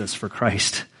harness this for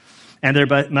Christ. And there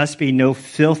must be no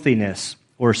filthiness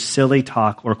or silly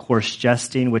talk or coarse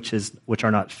jesting, which are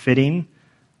not fitting,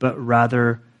 but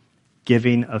rather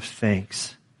giving of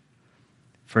thanks.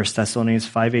 1 Thessalonians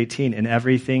 5:18, in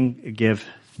everything give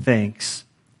thanks,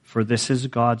 for this is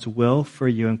God's will for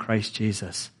you in Christ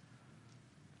Jesus.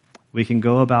 We can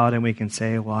go about and we can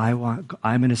say, well,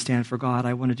 I'm going to stand for God.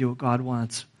 I want to do what God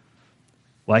wants.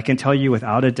 Well, I can tell you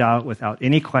without a doubt, without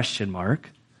any question mark,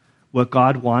 what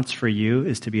God wants for you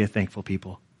is to be a thankful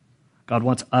people. God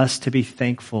wants us to be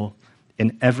thankful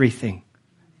in everything,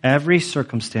 every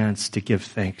circumstance, to give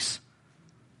thanks.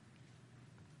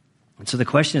 And so the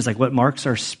question is, like, what marks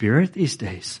our spirit these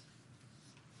days?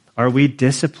 Are we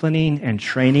disciplining and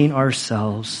training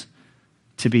ourselves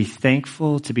to be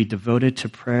thankful, to be devoted to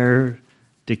prayer,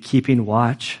 to keeping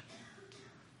watch?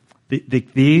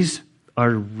 These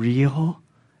are real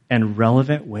and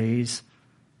relevant ways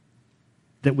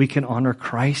that we can honor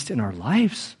Christ in our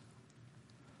lives.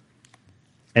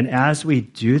 And as we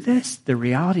do this, the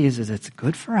reality is it's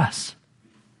good for us.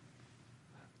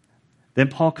 Then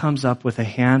Paul comes up with a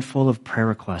handful of prayer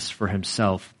requests for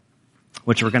himself,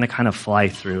 which we're going to kind of fly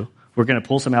through. We're going to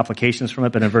pull some applications from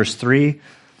it, but in verse 3,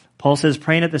 Paul says,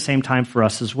 praying at the same time for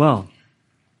us as well,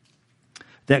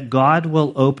 that God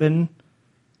will open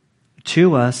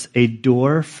to us a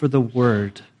door for the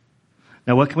word.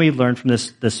 Now, what can we learn from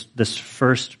this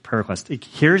first prayer request?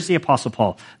 Here's the Apostle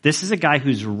Paul. This is a guy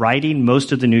who's writing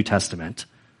most of the New Testament.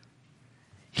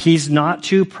 He's not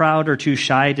too proud or too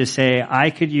shy to say,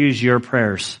 I could use your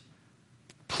prayers.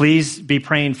 Please be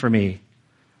praying for me.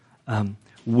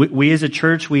 We as a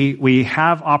church, we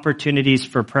have opportunities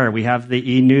for prayer. We have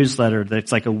the e-newsletter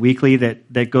that's like a weekly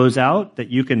that goes out, that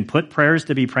you can put prayers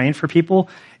to be praying for people,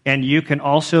 and you can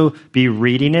also be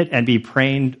reading it and be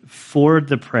praying for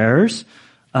the prayers.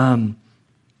 Like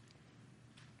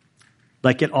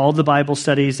at all the Bible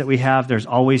studies that we have, there's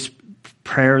always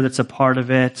prayer that's a part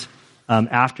of it.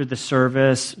 After the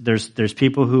service, there's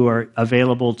people who are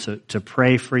available to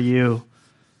pray for you.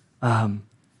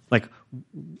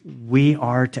 We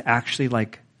are to actually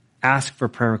ask for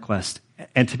prayer requests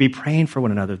and to be praying for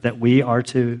one another, that we are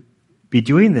to be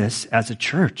doing this as a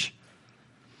church.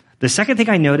 The second thing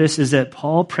I notice is that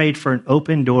Paul prayed for an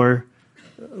open door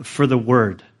for the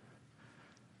word.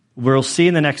 We'll see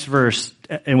in the next verse,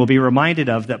 and we'll be reminded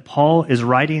of, that Paul is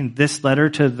writing this letter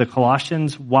to the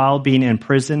Colossians while being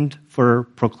imprisoned for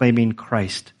proclaiming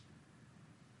Christ.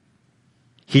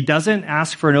 He doesn't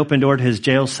ask for an open door to his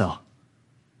jail cell.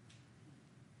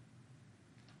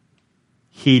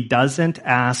 He doesn't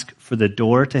ask for the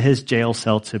door to his jail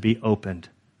cell to be opened.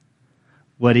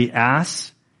 What he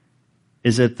asks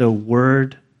is that the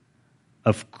word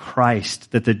of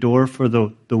Christ, that the door for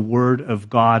the word of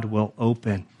God will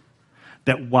open.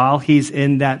 That while he's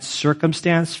in that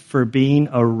circumstance for being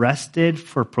arrested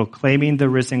for proclaiming the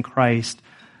risen Christ,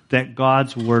 that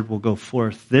God's word will go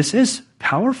forth. This is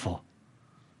powerful.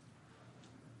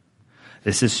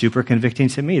 This is super convicting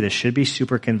to me. This should be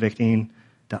super convicting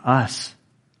to us.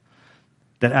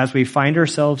 That as we find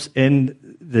ourselves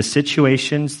in the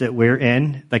situations that we're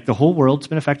in, like the whole world's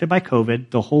been affected by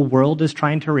COVID. The whole world is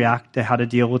trying to react to how to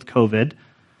deal with COVID.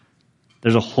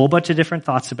 There's a whole bunch of different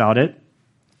thoughts about it.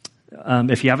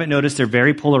 If you haven't noticed, they're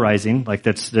very polarizing. Like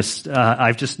that's this,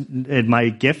 I've just, in my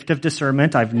gift of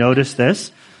discernment, I've noticed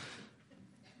this.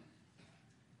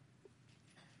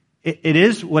 It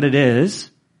is what it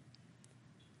is.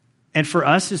 And for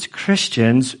us as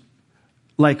Christians,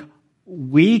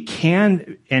 we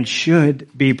can and should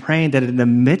be praying that in the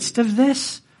midst of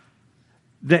this,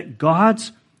 that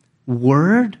God's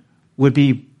word would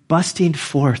be busting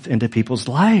forth into people's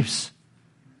lives.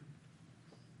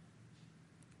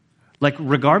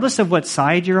 Regardless of what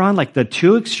side you're on, the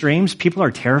two extremes, people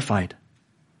are terrified.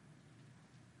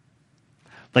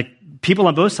 People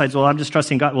on both sides, well, I'm just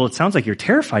trusting God. Well, it sounds like you're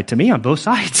terrified to me on both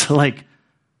sides.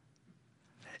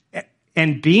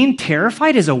 And being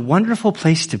terrified is a wonderful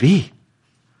place to be.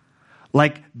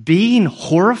 Being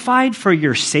horrified for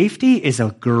your safety is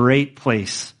a great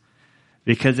place,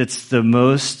 because it's the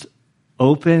most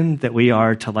open that we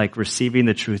are to receiving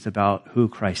the truth about who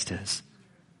Christ is.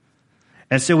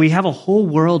 And so we have a whole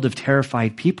world of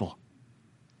terrified people.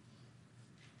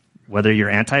 Whether you're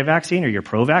anti-vaccine or you're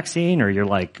pro-vaccine or you're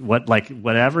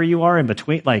whatever you are in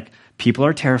between, people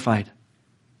are terrified.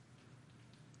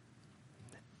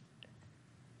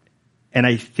 And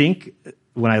I think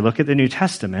when I look at the New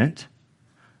Testament,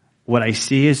 what I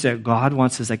see is that God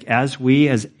wants us, as we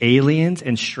as aliens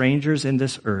and strangers in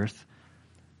this earth,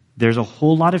 there's a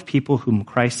whole lot of people whom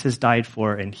Christ has died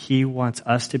for, and he wants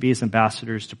us to be his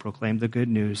ambassadors to proclaim the good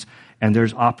news. And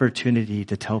there's opportunity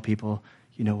to tell people,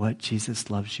 you know what? Jesus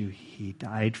loves you. He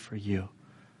died for you.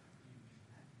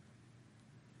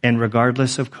 And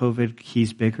regardless of COVID,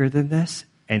 he's bigger than this,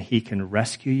 and he can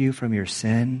rescue you from your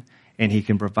sin, and he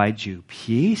can provide you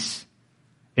peace.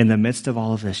 In the midst of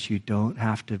all of this, you don't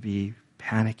have to be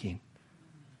panicking.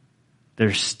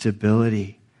 There's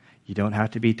stability. You don't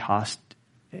have to be tossed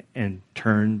and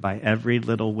turned by every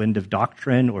little wind of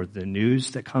doctrine or the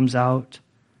news that comes out.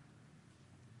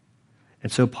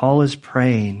 And so Paul is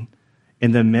praying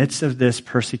in the midst of this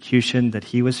persecution that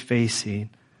he was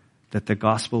facing, that the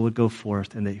gospel would go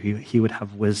forth and that he would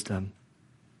have wisdom.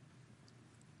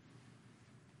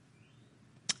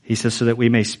 He says, so that we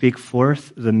may speak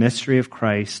forth the mystery of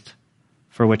Christ,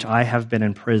 for which I have been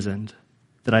imprisoned,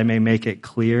 that I may make it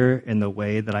clear in the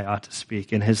way that I ought to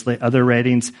speak. In his other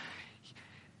writings,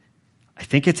 I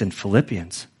think it's in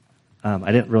Philippians.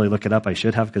 I didn't really look it up. I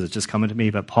should have, because it's just coming to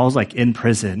me. But Paul's like in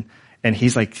prison, and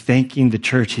he's like thanking the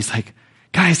church. He's like,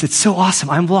 guys, it's so awesome.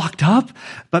 I'm locked up,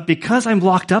 but because I'm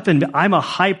locked up and I'm a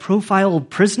high-profile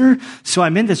prisoner, so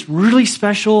I'm in this really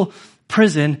special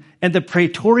prison, and the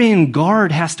Praetorian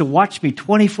Guard has to watch me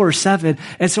 24/7.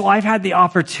 And so I've had the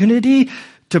opportunity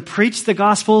to preach the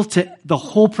gospel to the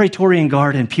whole Praetorian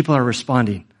Guard, and people are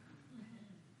responding.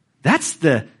 That's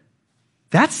the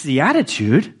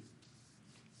attitude.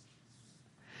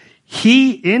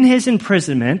 He, in his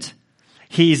imprisonment,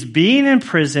 he's being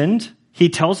imprisoned. He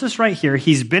tells us right here,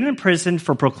 he's been imprisoned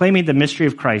for proclaiming the mystery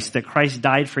of Christ, that Christ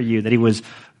died for you, that he was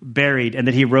buried, and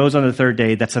that he rose on the third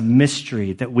day. That's a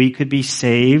mystery, that we could be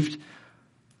saved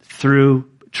through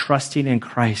trusting in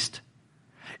Christ.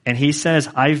 And he says,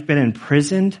 I've been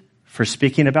imprisoned for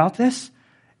speaking about this.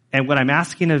 And what I'm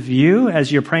asking of you,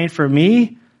 as you're praying for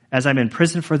me, as I'm in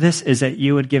prison for this, is that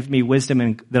you would give me wisdom,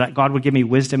 and that God would give me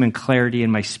wisdom and clarity in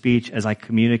my speech as I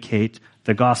communicate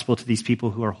the gospel to these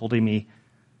people who are holding me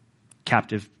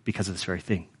captive because of this very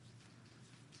thing.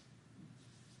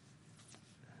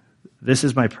 This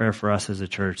is my prayer for us as a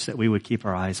church, that we would keep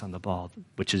our eyes on the ball,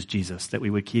 which is Jesus, that we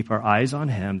would keep our eyes on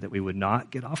him, that we would not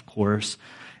get off course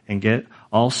and get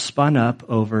all spun up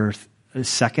over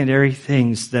secondary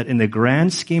things that in the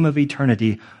grand scheme of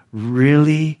eternity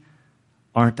really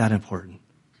aren't that important.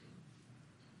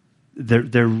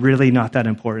 They're really not that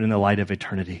important in the light of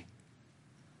eternity.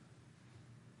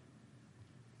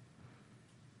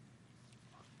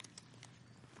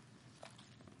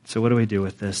 So what do we do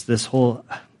with this? This whole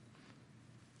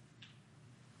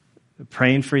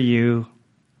praying for you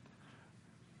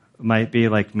might be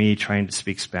like me trying to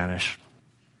speak Spanish.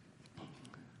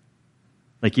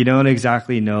 Like you don't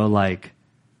exactly know, like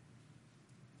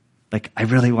I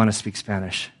really want to speak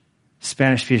Spanish.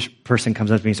 Spanish person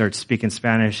comes up to me and starts speaking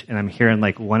Spanish, and I'm hearing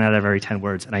like 1 out of every 10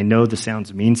 words, and I know the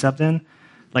sounds mean something.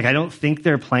 Like I don't think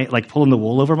they're pulling the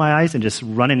wool over my eyes and just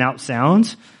running out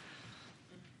sounds.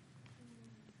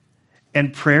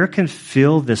 And prayer can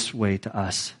feel this way to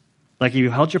us. Like if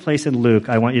you held your place in Luke,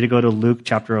 I want you to go to Luke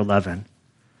chapter 11.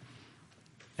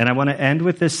 And I want to end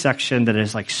with this section that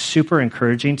is like super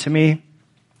encouraging to me,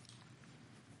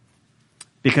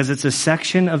 because it's a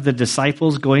section of the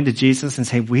disciples going to Jesus and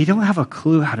saying, we don't have a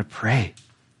clue how to pray.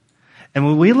 And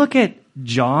when we look at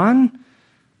John,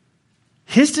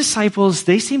 his disciples,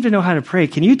 they seem to know how to pray.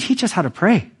 Can you teach us how to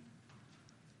pray?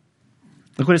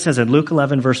 Look what it says in Luke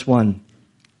 11, verse 1.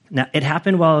 Now, it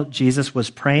happened while Jesus was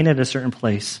praying at a certain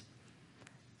place.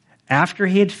 After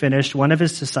he had finished, one of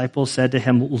his disciples said to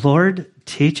him, Lord,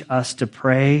 teach us to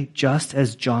pray just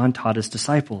as John taught his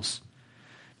disciples.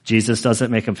 Jesus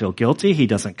doesn't make him feel guilty. He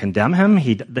doesn't condemn him.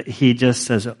 He just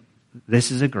says,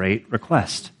 this is a great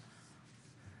request.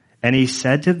 And he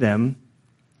said to them,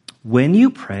 when you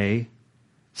pray,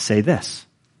 say this.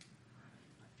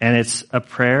 And it's a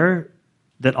prayer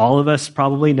that all of us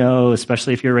probably know,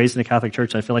 especially if you're raised in a Catholic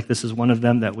church. I feel like this is one of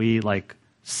them that we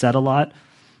said a lot.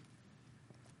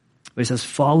 But he says,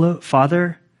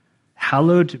 Father,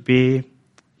 hallowed be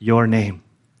your name.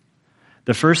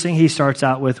 The first thing he starts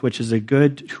out with, which is a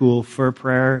good tool for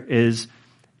prayer, is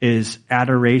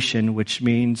adoration, which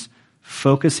means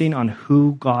focusing on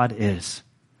who God is.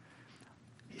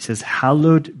 He says,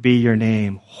 hallowed be your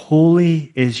name.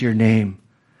 Holy is your name.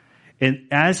 And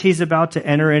as he's about to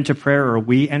enter into prayer, or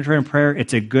we enter in prayer,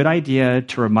 it's a good idea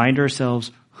to remind ourselves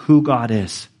who God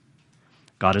is.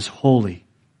 God is holy.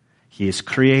 He is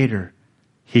creator.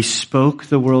 He spoke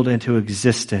the world into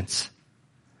existence.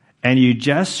 And you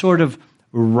just sort of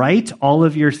write all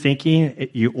of your thinking,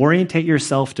 you orientate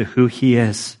yourself to who he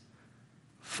is.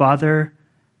 Father,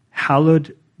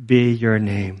 hallowed be your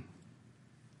name.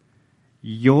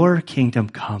 Your kingdom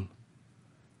come.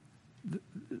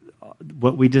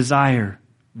 What we desire,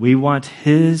 we want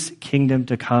his kingdom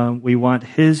to come. We want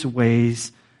his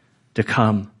ways to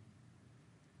come.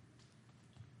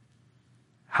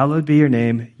 Hallowed be your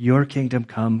name, your kingdom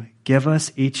come. Give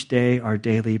us each day our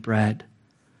daily bread.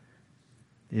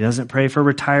 He doesn't pray for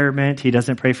retirement. He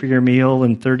doesn't pray for your meal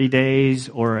in 30 days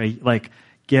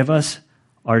give us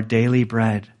our daily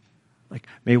bread. Like,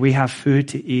 may we have food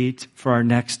to eat for our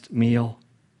next meal.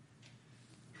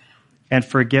 And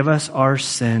forgive us our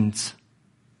sins,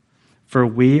 for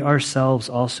we ourselves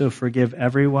also forgive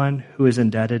everyone who is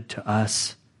indebted to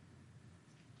us.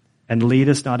 And lead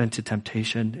us not into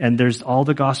temptation. And there's all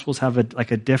the Gospels have a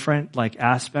different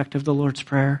aspect of the Lord's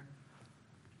Prayer.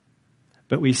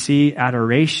 But we see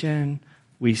adoration.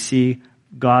 We see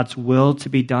God's will to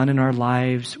be done in our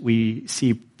lives. We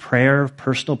see prayer,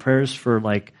 personal prayers for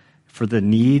the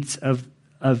needs of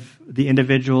the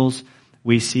individuals.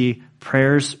 We see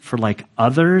prayers for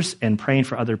others and praying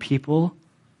for other people.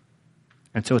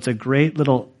 And so it's a great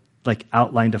little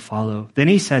outline to follow. Then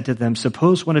he said to them,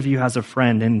 suppose one of you has a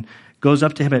friend and goes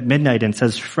up to him at midnight and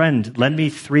says, friend, lend me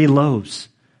 3 loaves.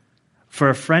 For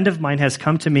a friend of mine has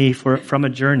come to me from a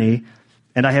journey,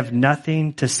 and I have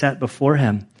nothing to set before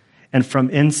him. And from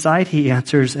inside he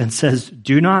answers and says,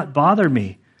 do not bother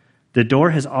me. The door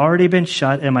has already been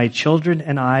shut, and my children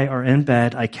and I are in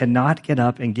bed. I cannot get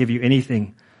up and give you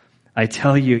anything. I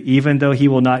tell you, even though he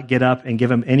will not get up and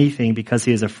give him anything because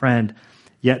he is a friend,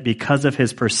 yet because of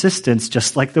his persistence,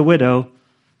 just like the widow,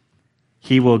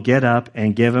 he will get up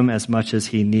and give him as much as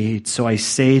he needs. So I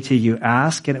say to you,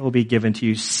 ask and it will be given to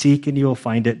you. Seek and you will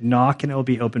find it. Knock and it will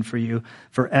be opened for you.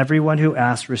 For everyone who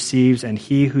asks receives, and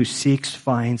he who seeks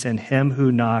finds, and him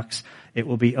who knocks it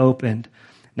will be opened.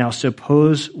 Now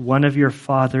suppose one of your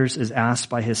fathers is asked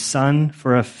by his son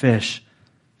for a fish.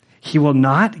 He will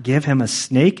not give him a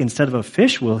snake instead of a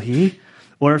fish, will he?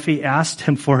 Or if he asked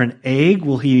him for an egg,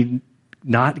 will he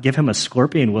not give him a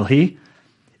scorpion, will he?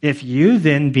 If you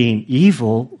then, being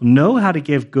evil, know how to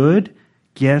give good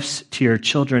gifts to your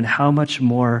children, how much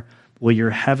more will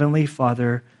your heavenly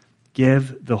Father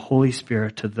give the Holy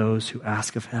Spirit to those who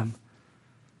ask of him?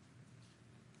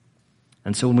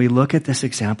 And so when we look at this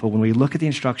example, when we look at the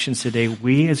instructions today,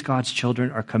 we as God's children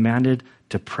are commanded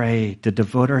to pray, to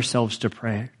devote ourselves to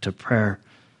prayer.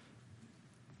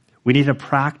 We need to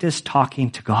practice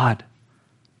talking to God.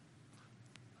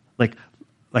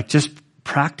 Just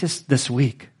practice this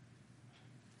week.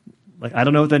 I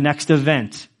don't know the next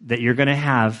event that you're going to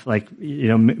have.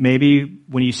 Maybe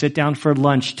when you sit down for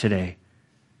lunch today,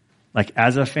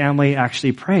 as a family,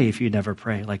 actually pray if you never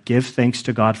pray. Give thanks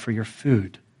to God for your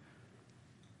food.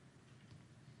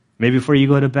 Maybe before you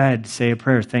go to bed, say a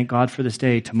prayer. Thank God for this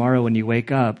day. Tomorrow when you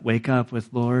wake up with,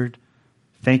 Lord,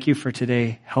 thank you for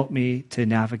today. Help me to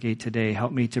navigate today.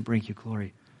 Help me to bring you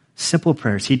glory. Simple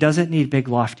prayers. He doesn't need big,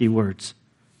 lofty words.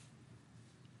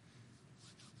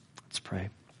 Let's pray.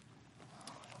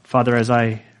 Father, as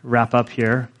I wrap up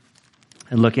here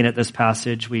and looking at this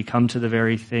passage, we come to the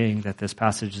very thing that this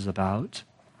passage is about.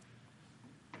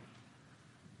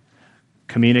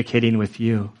 Communicating with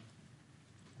you.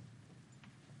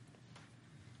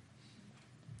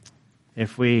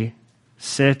 If we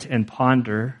sit and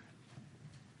ponder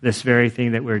this very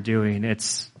thing that we're doing,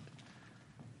 it's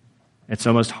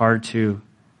almost hard to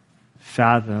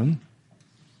fathom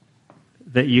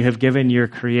that you have given your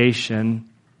creation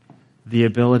the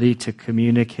ability to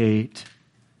communicate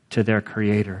to their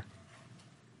Creator.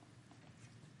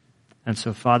 And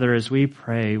so, Father, as we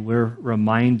pray, we're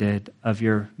reminded of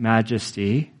your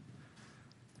majesty.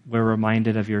 We're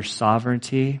reminded of your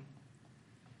sovereignty.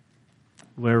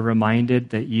 We're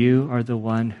reminded that you are the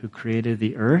one who created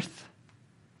the earth.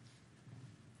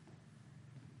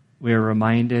 We are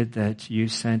reminded that you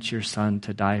sent your Son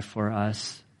to die for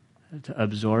us, to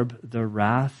absorb the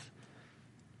wrath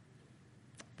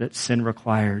that sin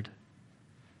required.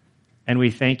 And we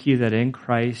thank you that in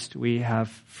Christ we have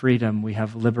freedom, we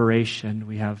have liberation,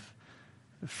 we have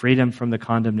freedom from the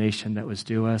condemnation that was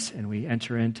due us, and we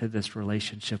enter into this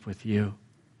relationship with you.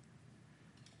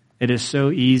 It is so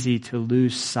easy to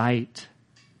lose sight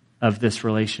of this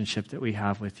relationship that we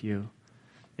have with you.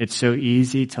 It's so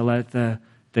easy to let the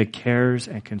cares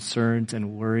and concerns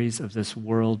and worries of this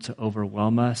world to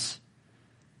overwhelm us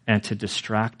and to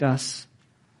distract us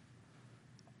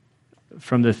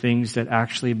from the things that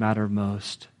actually matter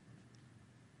most.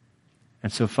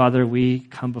 And so, Father, we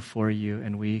come before you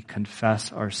and we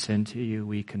confess our sin to you.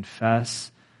 We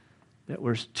confess that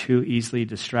we're too easily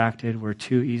distracted. We're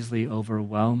too easily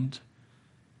overwhelmed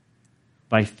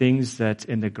by things that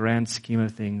in the grand scheme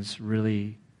of things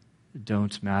really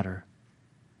don't matter.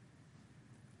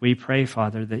 We pray,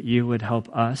 Father, that you would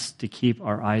help us to keep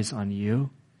our eyes on you,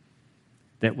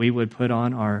 that we would put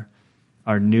on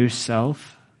our new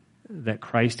self that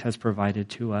Christ has provided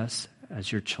to us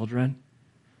as your children.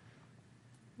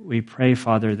 We pray,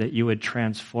 Father, that you would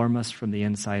transform us from the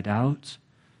inside out.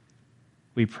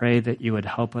 We pray that you would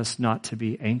help us not to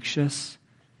be anxious.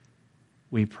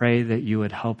 We pray that you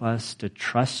would help us to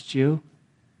trust you.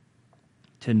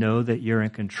 to know that you're in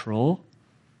control.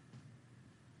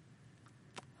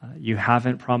 You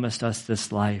haven't promised us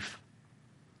this life,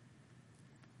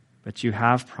 but you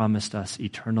have promised us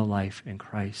eternal life in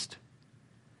Christ.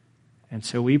 And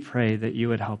so we pray that you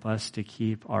would help us to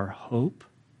keep our hope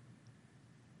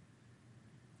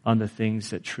on the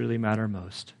things that truly matter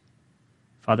most.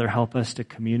 Father, help us to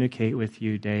communicate with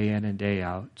you day in and day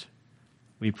out.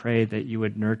 We pray that you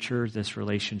would nurture this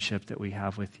relationship that we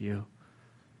have with you.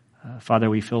 Father,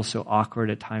 we feel so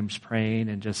awkward at times praying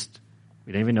and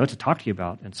we don't even know what to talk to you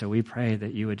about. And so we pray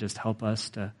that you would just help us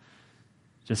to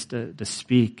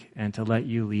speak and to let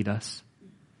you lead us.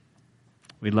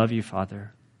 We love you,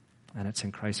 Father, and it's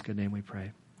in Christ's good name we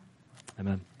pray.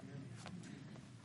 Amen.